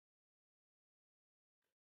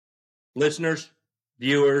Listeners,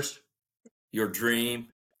 viewers, your dream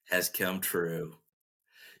has come true.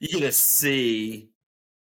 You get to see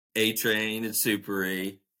A-Train and Super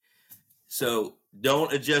E. So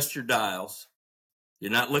don't adjust your dials.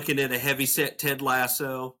 You're not looking at a heavy-set Ted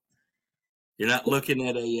Lasso. You're not looking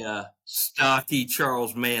at a stocky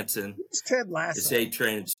Charles Manson. Who's Ted Lasso? It's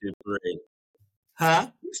A-Train and Super E. Huh?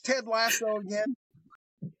 Who's Ted Lasso again?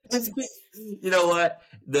 You know what?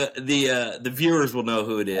 The viewers will know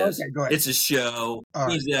who it is. Okay, go ahead. It's a show. All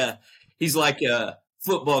right. He's like a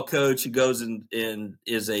football coach who goes and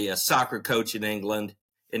is a soccer coach in England,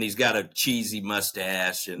 and he's got a cheesy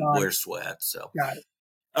mustache and wears sweats. So, got it.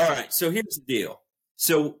 All right. So here's the deal.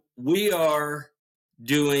 So we are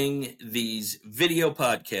doing these video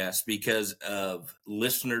podcasts because of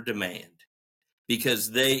listener demand,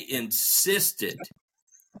 because they insisted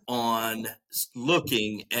on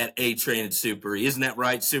looking at A-Train and Super E. Isn't that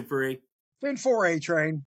right, Super E? Been for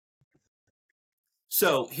A-Train.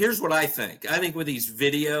 So here's what I think. I think with these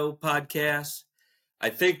video podcasts, I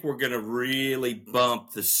think we're going to really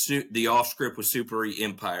bump the off script with Super E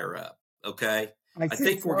Empire up. Okay, I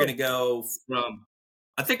think we're going to go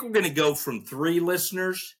from 3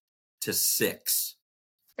 listeners to 6.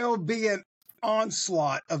 It'll be an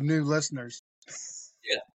onslaught of new listeners.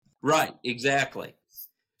 Yeah, right, exactly.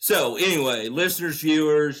 So anyway, listeners,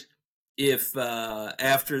 viewers, if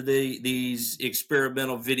after these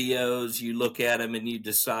experimental videos, you look at them and you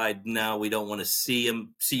decide, no, we don't want to see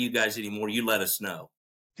you guys anymore, you let us know.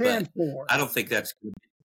 10-4. I don't think that's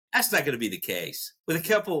not going to be the case. With a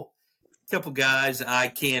couple guys, eye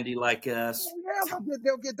candy like us. Oh, yeah,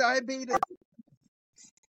 they'll get diabetes.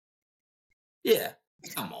 Yeah,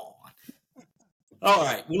 come on. All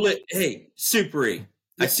right. Well, hey, Super E,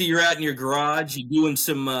 I see you're out in your garage. You doing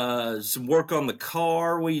some work on the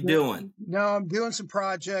car. What are you doing? No, I'm doing some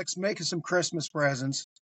projects, making some Christmas presents.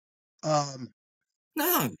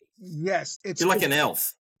 No. Yes, you're like an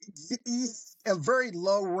elf. A very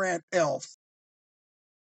low rent elf.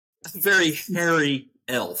 A very hairy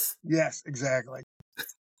elf. Yes, exactly.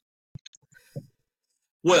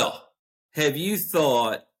 Well, have you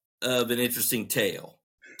thought of an interesting tale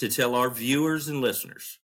to tell our viewers and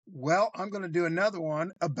listeners? Well, I'm going to do another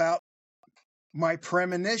one about my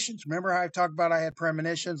premonitions. Remember how I talked about I had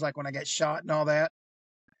premonitions, like when I got shot and all that?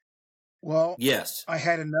 Well, yes, I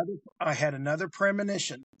had another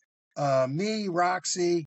premonition. Me,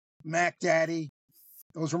 Roxy, Mac Daddy,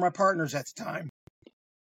 those were my partners at the time.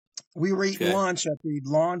 We were eating lunch at the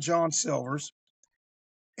Long John Silver's,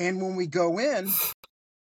 and when we go in,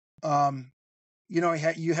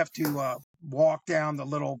 you have to walk down the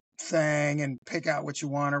little thing and pick out what you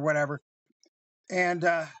want or whatever. And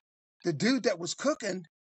the dude that was cooking,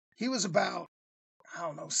 he was about, I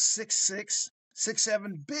don't know, 6'6",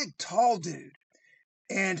 6'7", big, tall dude.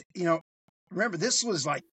 And, remember, this was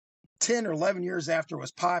like 10 or 11 years after it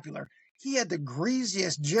was popular. He had the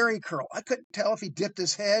greasiest jerry curl. I couldn't tell if he dipped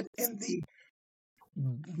his head in the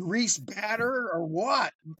grease batter or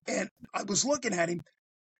what. And I was looking at him,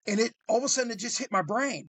 and all of a sudden it just hit my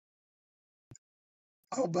brain.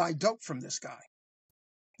 I'll buy dope from this guy.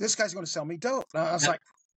 This guy's going to sell me dope. And I was like,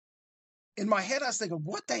 in my head, I was thinking,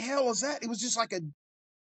 what the hell is that? It was just like a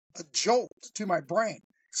jolt to my brain.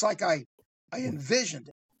 It's like I envisioned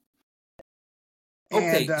it.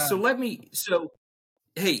 Okay,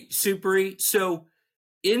 hey, Super E, so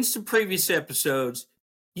in some previous episodes,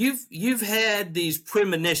 you've had these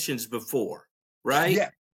premonitions before, right? Yeah.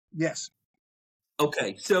 Yes.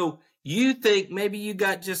 Okay, so you think maybe you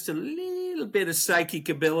got just a little bit of psychic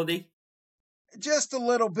ability? Just a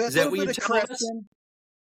little bit. Is that what you're telling us?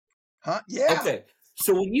 Huh? Yeah. Okay,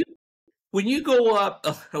 so when you go up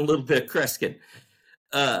a little bit of Kreskin,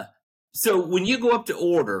 so when you go up to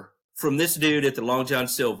order from this dude at the Long John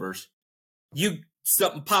Silver's,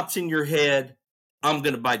 something pops in your head. I'm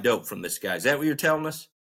going to buy dope from this guy. Is that what you're telling us?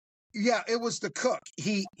 Yeah, it was the cook.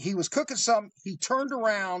 He was cooking something. He turned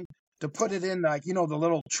around to put it in, like, the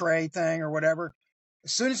little tray thing or whatever.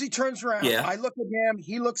 As soon as he turns around, I look at him.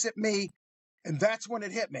 He looks at me, and that's when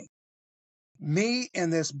it hit me. Me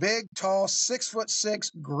and this big, tall, 6'6",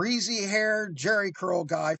 greasy-haired jerry curl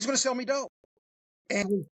guy. He's going to sell me dope,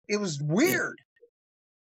 and it was weird.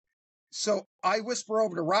 So I whisper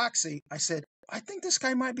over to Roxy. I said, I think this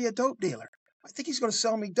guy might be a dope dealer. I think he's going to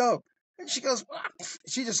sell me dope. And she goes,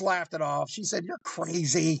 she just laughed it off. She said, you're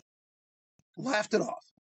crazy. Laughed it off.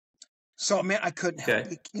 So, man, I couldn't help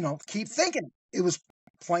it, keep thinking. It was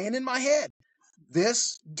playing in my head.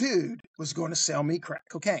 This dude was going to sell me crack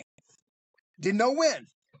cocaine. Didn't know when.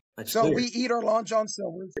 That's so weird. We eat our Long John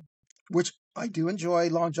Silver's, which I do enjoy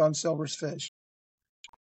Long John Silver's fish.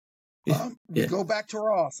 We go back to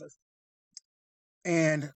our office.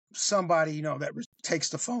 And somebody, that takes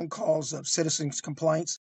the phone calls of citizens'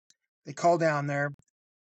 complaints, they call down there.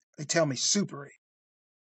 They tell me, Super E,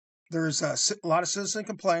 there's a lot of citizen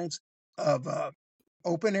complaints of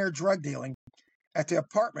open air drug dealing at the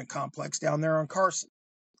apartment complex down there on Carson.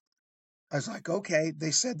 I was like, okay.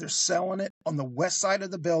 They said they're selling it on the west side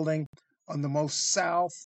of the building on the most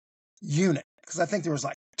south unit, because I think there was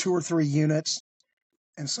like 2 or 3 units.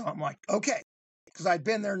 And so I'm like, okay, because I'd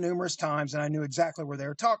been there numerous times and I knew exactly where they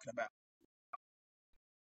were talking about.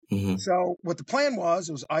 Mm-hmm. So what the plan was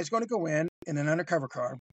I was going to go in an undercover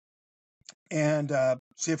car and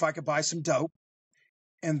see if I could buy some dope.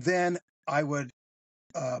 And then I would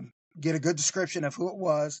get a good description of who it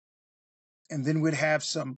was. And then we'd have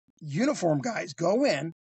some uniform guys go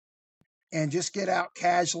in and just get out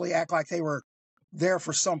casually, act like they were there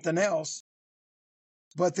for something else.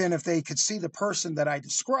 But then if they could see the person that I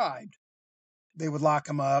described, they would lock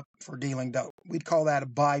them up for dealing dope. We'd call that a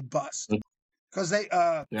buy bust, because they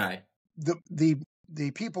right.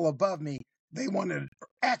 the people above me, they wanted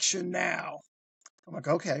action now. I'm like,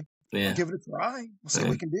 okay, I'll give it a try. We'll see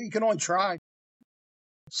what we can do. You can only try.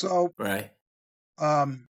 So right.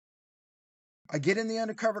 I get in the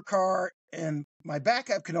undercover car, and my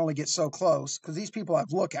backup can only get so close because these people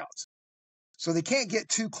have lookouts, so they can't get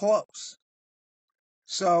too close.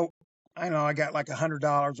 So I know I got like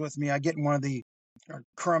 $100 with me. I get in one of the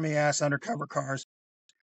crummy ass undercover cars,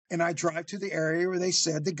 and I drive to the area where they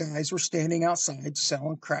said the guys were standing outside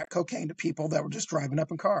selling crack cocaine to people that were just driving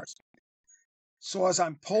up in cars. So as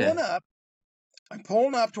I'm pulling up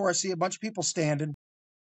to where I see a bunch of people standing,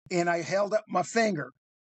 and I held up my finger.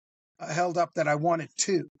 I held up that I wanted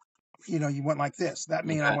 2. You went like this. That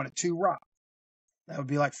means I wanted 2 rocks. That would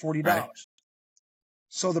be like $40. Right.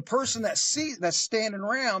 So the person that's standing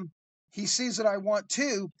around, he sees that I want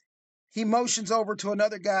 2. He motions over to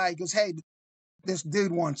another guy. He goes, hey, this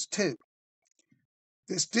dude wants 2.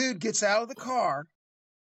 This dude gets out of the car.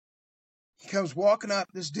 He comes walking up.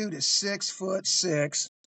 This dude is 6'6",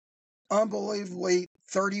 unbelievably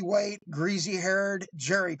 30 weight, greasy haired,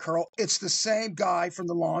 Jerry curl. It's the same guy from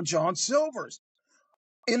the Long John Silver's.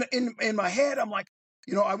 In my head, I'm like,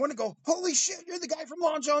 I want to go, holy shit, you're the guy from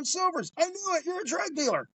Long John Silver's. I knew it. You're a drug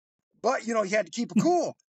dealer. But, you had to keep it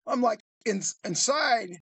cool. I'm like, inside,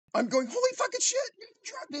 I'm going, holy fucking shit, you're a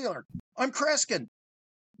drug dealer. I'm Kreskin.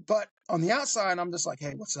 But on the outside, I'm just like,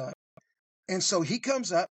 hey, what's up? And so he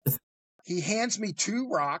comes up. He hands me 2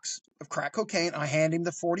 rocks of crack cocaine. I hand him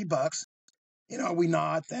the $40. We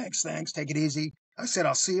nod. Thanks. Take it easy. I said,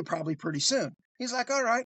 I'll see you probably pretty soon. He's like, all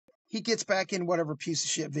right. He gets back in whatever piece of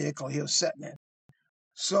shit vehicle he was sitting in.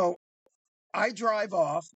 So I drive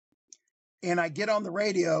off and I get on the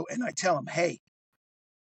radio and I tell him, hey,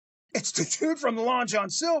 it's the dude from the Long John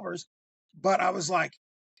Silver's. But I was like,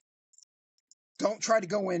 don't try to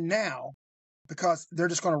go in now because they're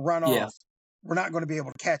just going to run off. We're not going to be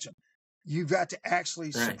able to catch them. You've got to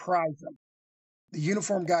actually surprise them. The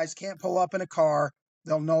uniform guys can't pull up in a car.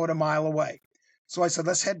 They'll know it a mile away. So I said,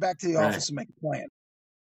 let's head back to the office and make a plan.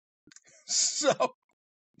 So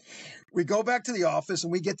we go back to the office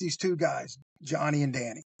and we get these 2 guys, Johnny and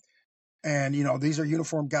Danny. And, these are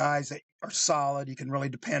uniform guys that are solid. You can really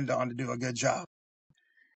depend on to do a good job.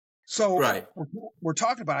 So we're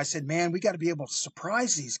talking about, I said, man, we got to be able to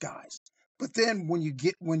surprise these guys. But then when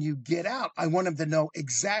you get out, I want them to know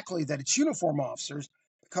exactly that it's uniform officers,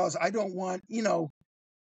 because I don't want,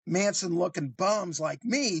 Manson looking bums like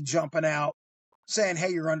me jumping out saying, hey,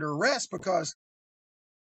 you're under arrest, because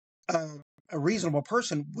a reasonable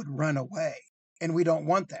person would run away, and we don't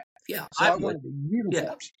want that. Yeah. So I wanted the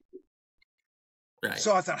uniforms. Yeah. Right.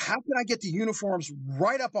 So I thought, how can I get the uniforms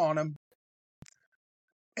right up on them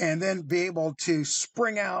and then be able to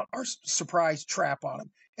spring out our surprise trap on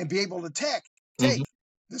them and be able to take the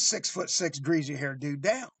 6'6" greasy haired dude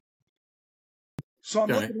down? So I'm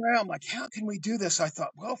looking around like, how can we do this? I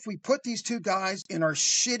thought, well, if we put these 2 guys in our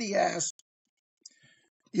shitty ass,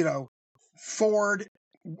 Ford,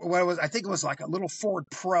 I think it was like a little Ford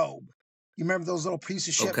Probe. You remember those little piece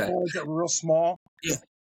of shit Fords that were real small? Yeah.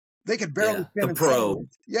 They could barely fit in Probe.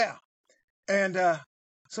 Yeah. And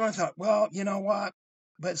so I thought, well, you know what?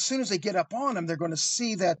 But as soon as they get up on them, they're going to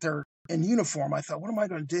see that they're in uniform. I thought, what am I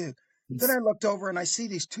going to do? Then I looked over and I see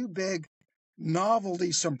these 2 big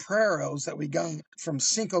novelty sombreros that we got from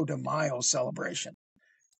Cinco de Mayo celebration.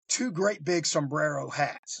 2 great big sombrero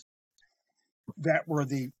hats that were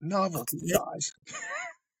the novelty size.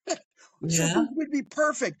 So this would be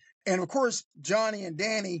perfect. And of course, Johnny and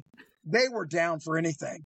Danny, they were down for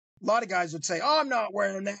anything. A lot of guys would say, oh, I'm not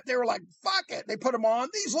wearing that. They were like, fuck it. They put them on.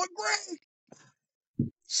 These look great.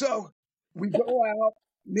 So we go out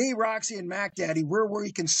me, Roxy, and Mac Daddy, we're where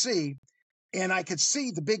you can see. And I could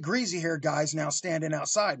see the big greasy hair guys now standing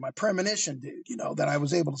outside. My premonition dude, that I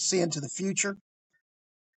was able to see into the future.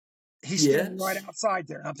 He's standing right outside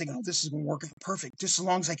there. And I'm thinking, this is going to work out perfect, just as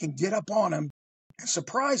long as I can get up on him and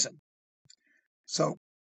surprise him. So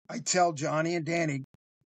I tell Johnny and Danny,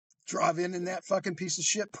 drive in that fucking piece of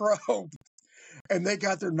shit probe. And they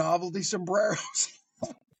got their novelty sombreros.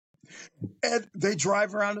 And they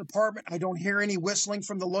drive around the apartment. I don't hear any whistling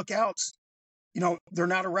from the lookouts. They're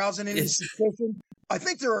not arousing any suspicion. I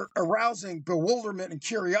think they're arousing bewilderment and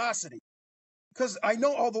curiosity. Because I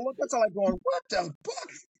know all the lookouts are like going, what the fuck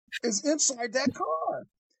is inside that car?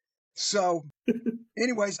 So,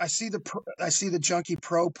 anyways, I see the junkie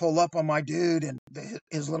pro pull up on my dude and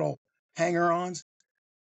his little hanger-ons.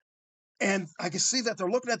 And I can see that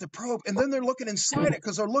they're looking at the probe, and then they're looking inside it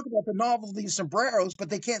because they're looking at the novelty sombreros,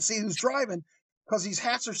 but they can't see who's driving because these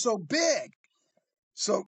hats are so big.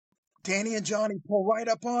 So Danny and Johnny pull right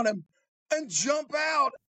up on him and jump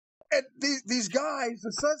out. And these guys,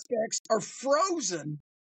 the suspects, are frozen,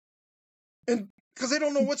 and because they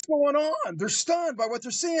don't know what's going on. They're stunned by what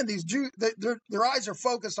they're seeing. Their eyes are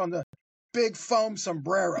focused on the big foam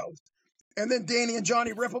sombreros. And then Danny and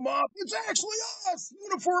Johnny rip them off. It's actually us,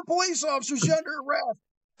 uniformed police officers, you're under arrest.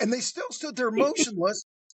 And they still stood there motionless.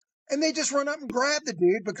 And they just run up and grab the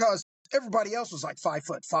dude because everybody else was like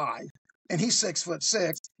 5'5", and he's 6'6",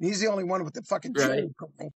 and he's the only one with the fucking Jerry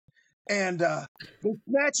curl. And they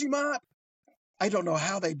snatch him up. I don't know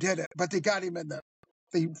how they did it, but they got him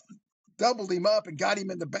they doubled him up and got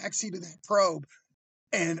him in the backseat of that probe.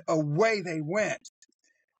 And away they went.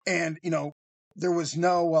 And, there was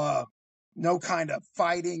no kind of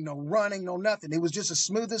fighting, no running, no nothing. It was just as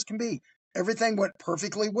smooth as can be. Everything went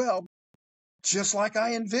perfectly well, just like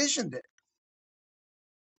I envisioned it.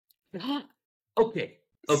 Okay.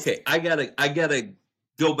 I gotta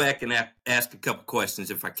go back and ask a couple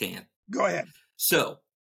questions if I can. Go ahead. So,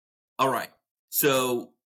 all right.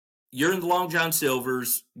 So you're in the Long John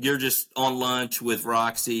Silver's. You're just on lunch with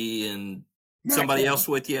Roxy and somebody else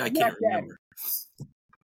with you. I can't remember.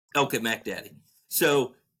 Okay, Mac Daddy.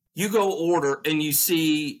 So you go order and you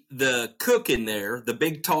see the cook in there, the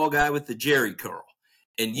big tall guy with the Jerry curl,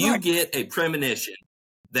 and you get a premonition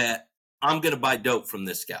that I'm going to buy dope from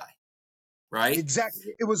this guy, right?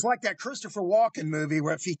 Exactly. It was like that Christopher Walken movie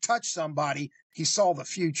where if he touched somebody, he saw the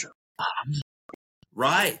future.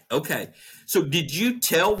 Right. Okay. So did you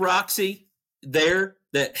tell Roxy there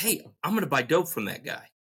that, hey, I'm going to buy dope from that guy?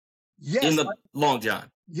 Yes. In the Long John.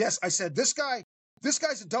 Yes. I said, this guy's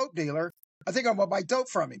a dope dealer. I think I'm going to buy dope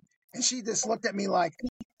from him. And she just looked at me like,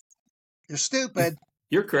 you're stupid.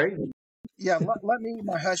 You're crazy. Yeah, let me eat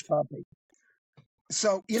my hush puppy.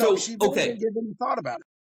 So, she really didn't give any thought about it.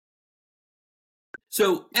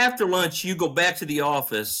 So after lunch, you go back to the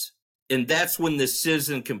office, and that's when the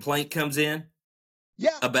citizen complaint comes in?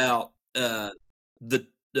 Yeah. About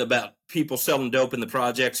about people selling dope in the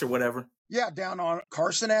projects or whatever? Yeah, down on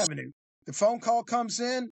Carson Avenue. The phone call comes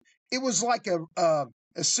in. It was like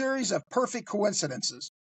a series of perfect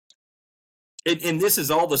coincidences. And this is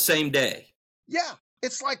all the same day? Yeah,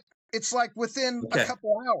 it's like within a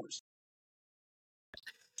couple hours.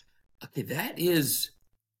 Okay, that is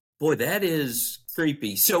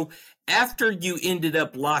creepy. So after you ended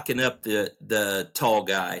up locking up the tall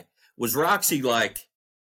guy, was Roxy like,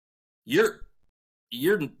 you're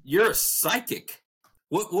a psychic?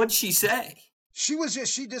 What'd she say? She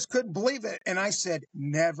just couldn't believe it. And I said,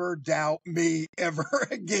 never doubt me ever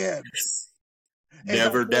again.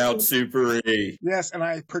 Never doubt Super E. Yes, and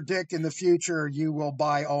I predict in the future you will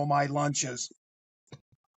buy all my lunches.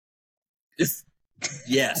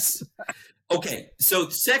 Yes. Okay, so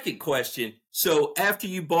second question. So after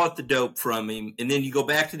you bought the dope from him, and then you go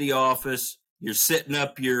back to the office, you're setting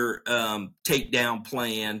up your takedown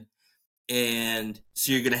plan, and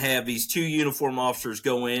so you're going to have these two uniform officers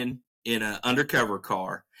go in an undercover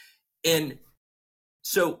car. And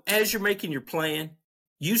so as you're making your plan,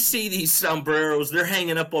 you see these sombreros, they're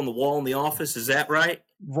hanging up on the wall in the office. Is that right?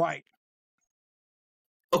 Right.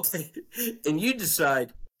 Okay. And you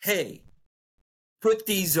decide, hey, put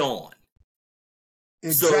these on.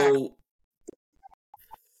 Exactly.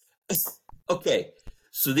 So, okay.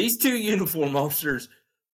 So these two uniform officers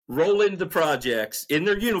roll into the projects in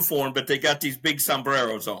their uniform, but they got these big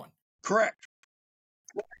sombreros on. Correct.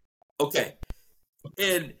 Okay.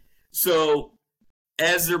 And so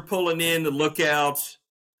as they're pulling in the lookouts,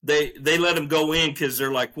 they let them go in because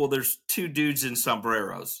they're like, well, there's two dudes in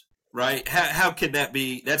sombreros, right? How could that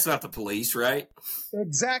be? That's not the police, right?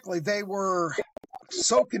 Exactly. They were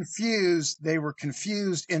so confused. They were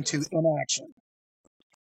confused into inaction.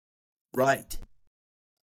 Right.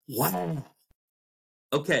 Wow.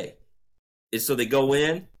 Okay. And so they go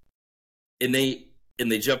in and they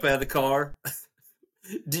jump out of the car.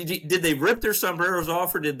 Did they rip their sombreros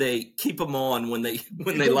off, or did they keep them on when they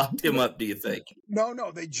locked him up, do you think?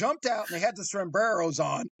 No. They jumped out and they had the sombreros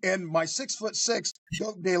on. And my 6'6"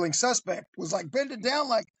 dope dealing suspect was like bending down,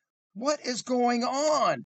 like, what is going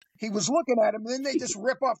on? He was looking at him, and then they just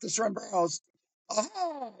rip off the sombreros.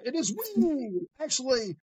 Aha, it is we,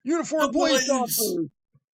 actually, uniformed police officers.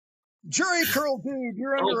 Jury Curl Dude,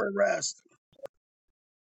 you're under arrest.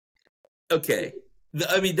 Okay.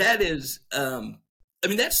 That is,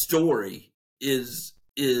 that story is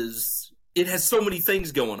it has so many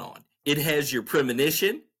things going on. It has your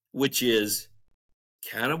premonition, which is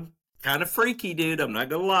kind of freaky, dude. I'm not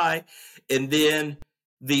going to lie. And then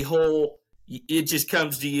the whole, it just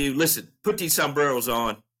comes to you. Listen, put these sombreros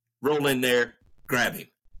on, roll in there, grab him.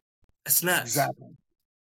 That's nuts.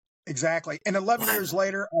 Exactly. And 11 years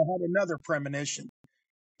later, I had another premonition.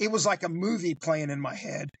 It was like a movie playing in my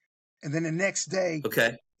head. And then the next day,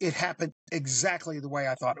 it happened exactly the way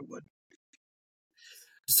I thought it would.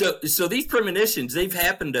 So these premonitions, they've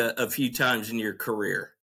happened a few times in your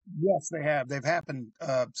career. Yes, they have. They've happened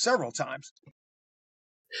several times.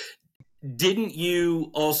 Didn't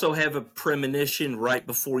you also have a premonition right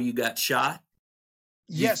before you got shot?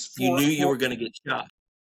 Yes. You knew you were going to get shot.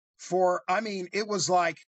 It was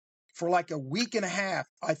like, for like a week and a half,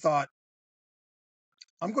 I thought,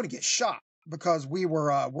 I'm going to get shot, because we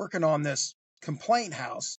were working on this complaint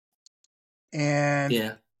house. And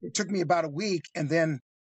it took me about a week. And then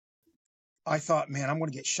I thought, man, I'm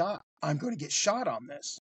going to get shot. I'm going to get shot on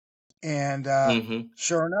this. And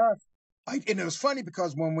sure enough, and it was funny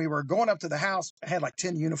because when we were going up to the house, I had like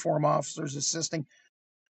 10 uniform officers assisting,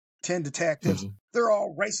 10 detectives. They're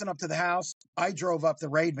all racing up to the house. I drove up the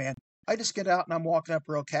raid van. I just get out and I'm walking up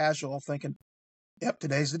real casual thinking, yep,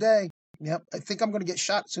 today's the day. Yep, I think I'm going to get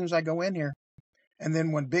shot as soon as I go in here. And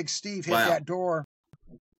then when Big Steve hit that door,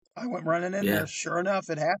 I went running in there. Sure enough,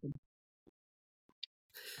 it happened.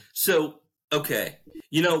 So, okay.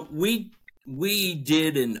 We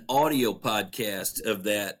did an audio podcast of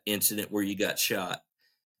that incident where you got shot.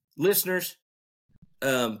 Listeners,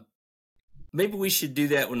 maybe we should do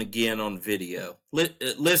that one again on video.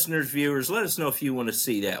 Listeners, viewers, let us know if you want to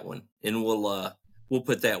see that one, and we'll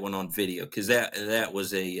put that one on video, because that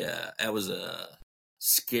was a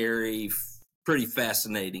scary, pretty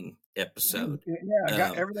fascinating episode.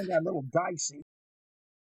 Yeah, everything got a little dicey.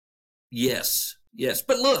 Yes.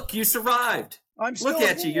 But look, you survived. Look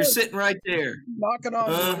at you. You're sitting right there. Knocking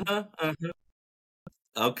on.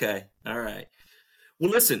 Okay. All right. Well,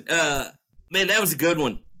 listen, man, that was a good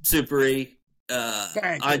one, Super E.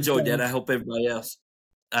 I enjoyed that. I hope everybody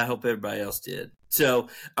else did. So,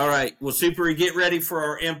 all right. Well, Super E, get ready for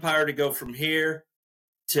our empire to go from here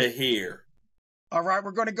to here. All right.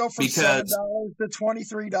 We're going to go from $7 to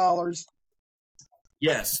 $23.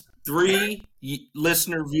 Yes. 3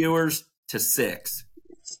 listener viewers to 6.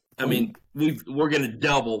 I mean, we're going to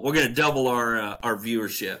double. We're going to double our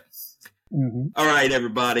viewership. All right,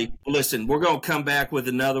 everybody. Listen, we're going to come back with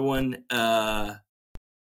another one.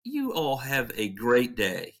 You all have a great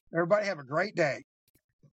day. Everybody have a great day.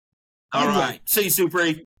 All right. See you, Super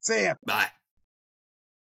E. See ya. Bye.